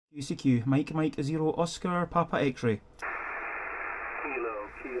QCQ, Mike 0 Oscar Papa X-ray. Kilo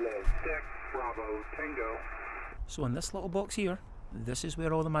 6 Bravo Tango. So in this little box here, this is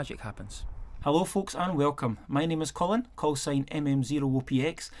where all the magic happens. Hello folks and welcome. My name is Colin, call sign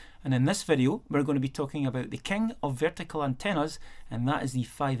MM0OPX, and in this video we're going to be talking about the king of vertical antennas, and that is the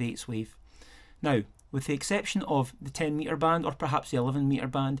 5/8 wave. Now, with the exception of the 10 meter band or perhaps the 11 meter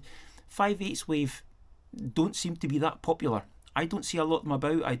band, 5/8 wave don't seem to be that popular. I don't see a lot of them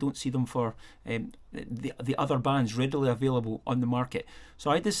about. I don't see them for the other bands readily available on the market.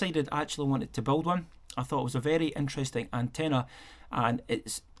 So I decided I actually wanted to build one. I thought it was a very interesting antenna, and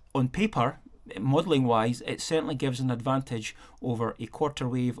it's on paper, modelling wise, it certainly gives an advantage over a quarter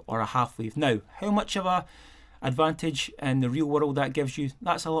wave or a half wave. Now, how much of a advantage in the real world that gives you,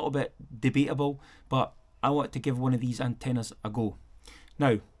 that's a little bit debatable, but I want to give one of these antennas a go.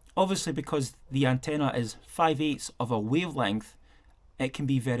 Now, obviously, because the antenna is 5/8 of a wavelength, it can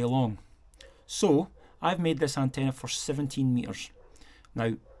be very long. So I've made this antenna for 17 meters.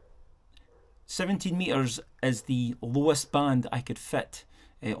 Now, 17 meters is the lowest band I could fit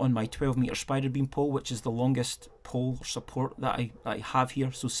on my 12 meter spider beam pole, which is the longest pole support that I have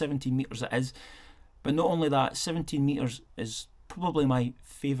here. So 17 meters it is. But not only that, 17 meters is probably my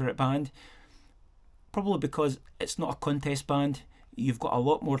favourite band, probably because it's not a contest band. You've got a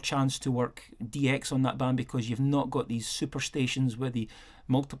lot more chance to work DX on that band because you've not got these super stations with the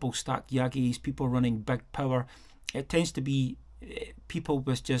multiple stack Yagis, people running big power. It tends to be people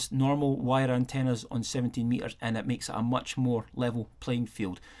with just normal wire antennas on 17 meters, and it makes it a much more level playing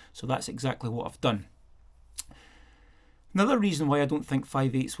field. So that's exactly what I've done. Another reason why I don't think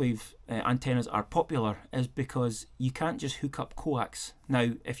 5/8 wave antennas are popular is because you can't just hook up coax.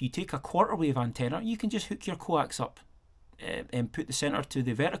 Now, if you take a quarter wave antenna, you can just hook your coax up and put the centre to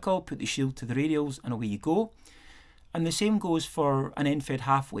the vertical, put the shield to the radials, and away you go. And the same goes for an end-fed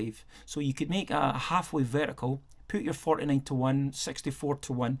half wave. So you could make a half wave vertical, put your 49:1,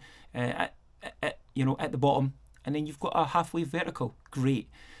 64:1 at the bottom, and then you've got a half wave vertical.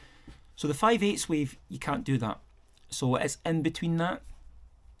 Great. So the 5/8 wave, you can't do that. So it's in between that.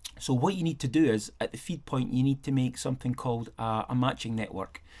 So what you need to do is, at the feed point, you need to make something called a matching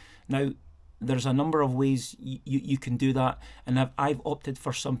network. Now, there's a number of ways you can do that, and I've opted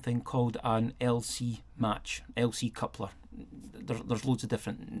for something called an LC match, LC coupler. There's loads of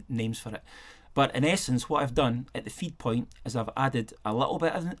different names for it. But in essence, what I've done at the feed point is I've added a little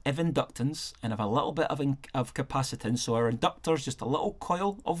bit of inductance and I've a little bit of capacitance. So our inductor is just a little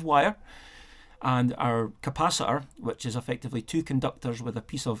coil of wire, and our capacitor, which is effectively two conductors with a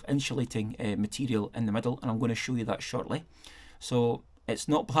piece of insulating material in the middle, and I'm going to show you that shortly. So it's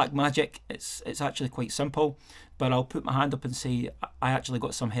not black magic, it's actually quite simple, but I'll put my hand up and say I actually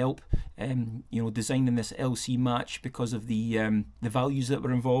got some help designing this LC match because of the values that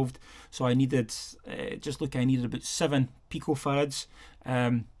were involved. So I needed, I needed about 7 picofarads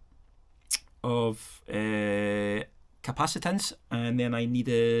of capacitance, and then I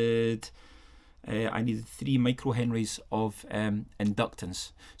needed 3 microhenries of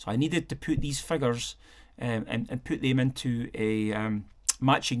inductance. So I needed to put these figures and put them into a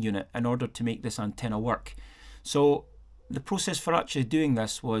matching unit in order to make this antenna work. So the process for actually doing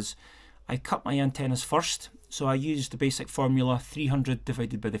this was I cut my antennas first. So I used the basic formula 300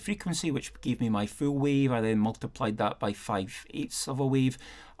 divided by the frequency, which gave me my full wave. I then multiplied that by 5/8 of a wave.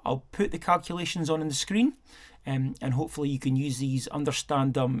 I'll put the calculations on the screen, and hopefully you can use these,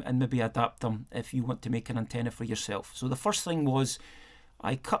 understand them, and maybe adapt them if you want to make an antenna for yourself. So the first thing was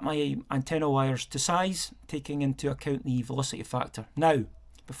I cut my antenna wires to size, taking into account the velocity factor. Now,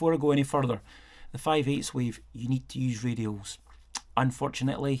 before I go any further, the 5/8 wave, you need to use radials.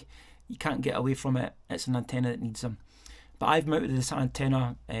 Unfortunately, you can't get away from it. It's an antenna that needs them. But I've mounted this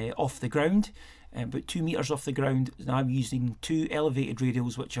antenna off the ground, about 2 meters off the ground. And I'm using 2 elevated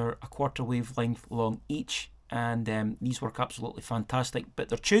radials, which are a quarter wavelength long each, and these work absolutely fantastic. But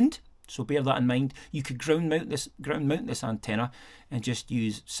they're tuned, so bear that in mind. You could ground mount this antenna and just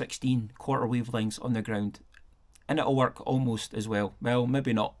use 16 quarter wavelengths on the ground, and it'll work almost as well. Well,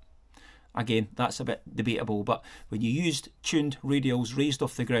 maybe not. Again, that's a bit debatable, but when you used tuned radials raised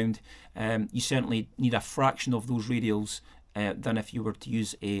off the ground, you certainly need a fraction of those radials than if you were to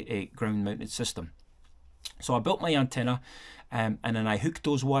use a ground mounted system. So I built my antenna, and then I hooked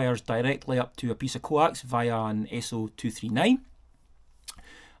those wires directly up to a piece of coax via an SO239.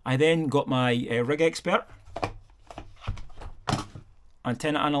 I then got my Rig Expert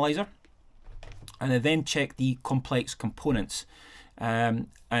antenna analyzer, and I then checked the complex components.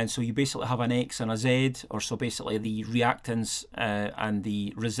 And so you basically have an X and a Z, or so basically the reactance and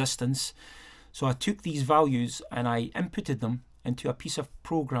the resistance. So I took these values and I inputted them into a piece of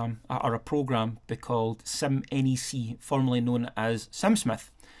program, or a program called SimNEC, formerly known as SimSmith.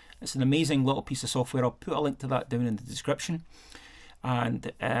 It's an amazing little piece of software. I'll put a link to that down in the description.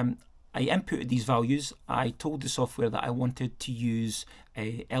 And I inputted these values. I told the software that I wanted to use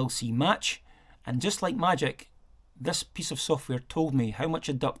a LC match, and just like magic, this piece of software told me how much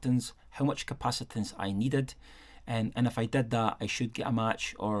inductance, how much capacitance I needed, and if I did that, I should get a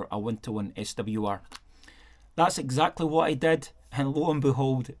match or a 1-to-1 SWR. That's exactly what I did, and lo and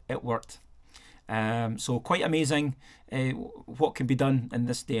behold, it worked. So quite amazing what can be done in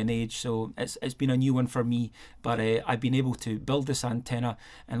this day and age. So it's been a new one for me, but I've been able to build this antenna,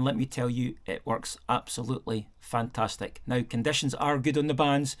 and let me tell you, it works absolutely fantastic. Now, conditions are good on the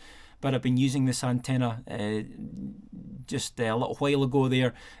bands, but I've been using this antenna just a little while ago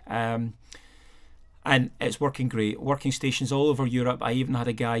there, and it's working great. Working stations all over Europe. I even had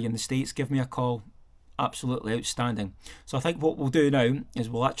a guy in the States give me a call. Absolutely outstanding. So I think what we'll do now is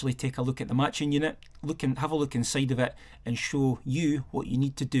we'll actually take a look at the matching unit, have a look inside of it, and show you what you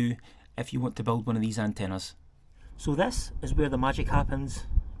need to do if you want to build one of these antennas. So this is where the magic happens,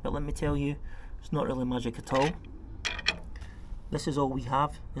 but let me tell you, it's not really magic at all. This is all we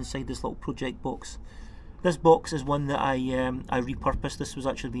have inside this little project box. This box is one that I repurposed. This was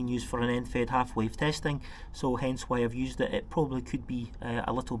actually being used for an end-fed half-wave testing, so hence why I've used it. It probably could be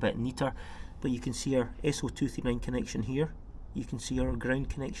a little bit neater. But you can see our SO239 connection here, you can see our ground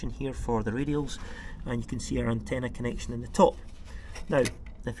connection here for the radials, and you can see our antenna connection in the top. Now,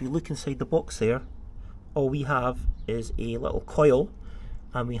 if you look inside the box there, all we have is a little coil,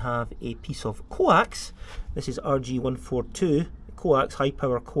 and we have a piece of coax. This is RG142, coax, high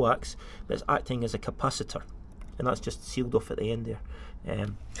power coax, that's acting as a capacitor, and that's just sealed off at the end there.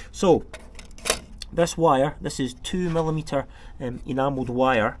 So, this wire, this is 2mm enamelled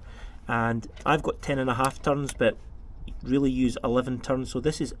wire, and I've got 10.5 turns, but really use 11 turns. So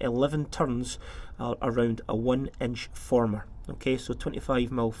this is 11 turns around a 1-inch former. Okay, so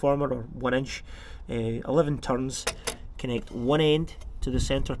 25mm former or 1 inch, 11 turns. Connect one end to the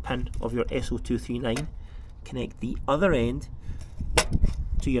center pin of your SO239. Connect the other end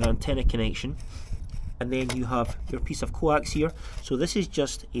to your antenna connection, and then you have your piece of coax here. So this is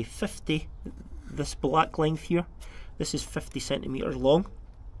just a 50. This black length here, this is 50 centimeters long.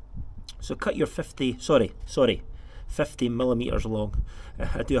 So cut your 50 millimeters long,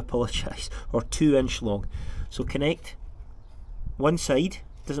 I do apologise, or 2-inch long. So connect one side,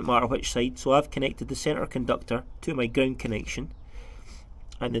 doesn't matter which side, so I've connected the centre conductor to my ground connection,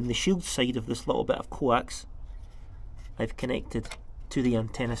 and then the shield side of this little bit of coax I've connected to the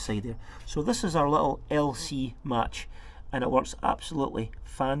antenna side there. So this is our little LC match, and it works absolutely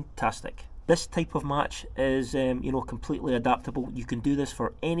fantastic. This type of match is completely adaptable. You can do this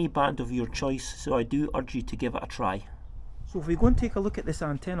for any band of your choice, so I do urge you to give it a try. So if we go and take a look at this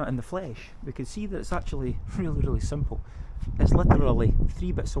antenna in the flesh, we can see that it's actually really simple. It's literally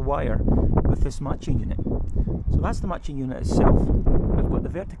 3 bits of wire with this matching unit. So that's the matching unit itself. We've got the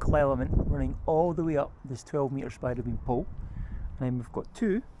vertical element running all the way up this 12-meter spider beam pole, and then we've got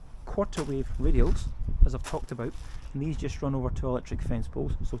 2 quarter-wave radials, as I've talked about, and these just run over 2 electric fence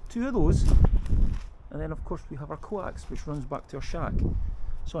poles. So 2 of those, and then of course we have our coax, which runs back to our shack.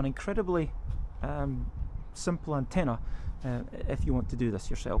 So an incredibly simple antenna if you want to do this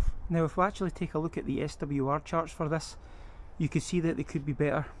yourself. Now if we actually take a look at the SWR charts for this, you can see that they could be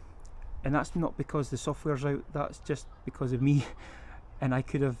better, and that's not because the software's out, that's just because of me. And I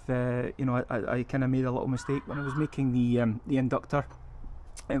could have, I kind of made a little mistake when I was making the inductor.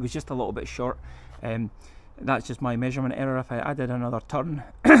 It was just a little bit short. That's just my measurement error. If I added another turn,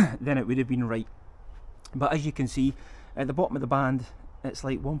 then it would have been right. But as you can see, at the bottom of the band, it's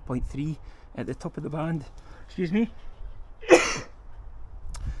like 1.3. At the top of the band, excuse me,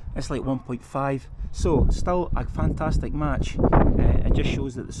 it's like 1.5. So still a fantastic match. It just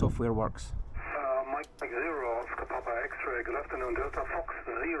shows that the software works. Mike 0, Oscar Papa X-ray, good afternoon, Delta Fox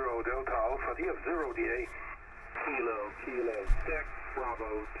 0, Delta Alpha, DF0 DA. Kilo, Deck,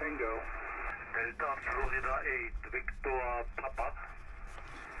 Bravo, Tango. Delta Florida 8, Victor Papa.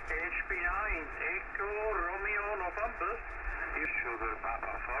 HP9, Echo, Romeo, November. Sugar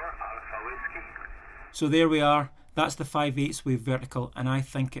Papa 4, Alpha Whiskey. So there we are. That's the 5/8 wave vertical, and I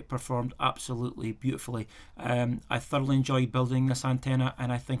think it performed absolutely beautifully. I thoroughly enjoyed building this antenna,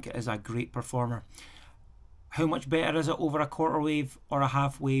 and I think it is a great performer. How much better is it over a quarter wave or a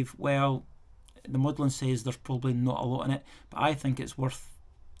half wave? Well, the modelling says there's probably not a lot in it, but I think it's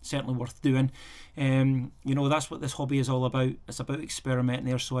certainly worth doing. That's what this hobby is all about. It's about experimenting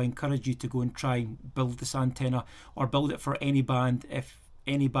there, so I encourage you to go and try and build this antenna, or build it for any band if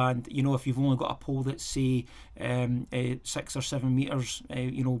any band. You know, if you've only got a pole that's say 6 or 7 meters,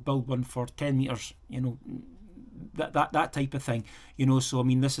 you know, build one for 10 meters. You know, that type of thing. You know, so I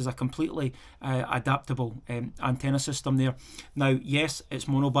mean, this is a completely adaptable antenna system there. Now, yes, it's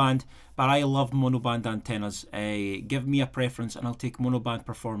monoband, but I love monoband antennas. Give me a preference and I'll take monoband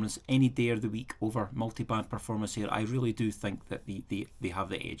performance any day of the week over multiband performance here. I really do think that they have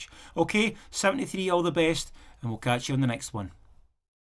the edge. Okay, 73, all the best, and we'll catch you on the next one.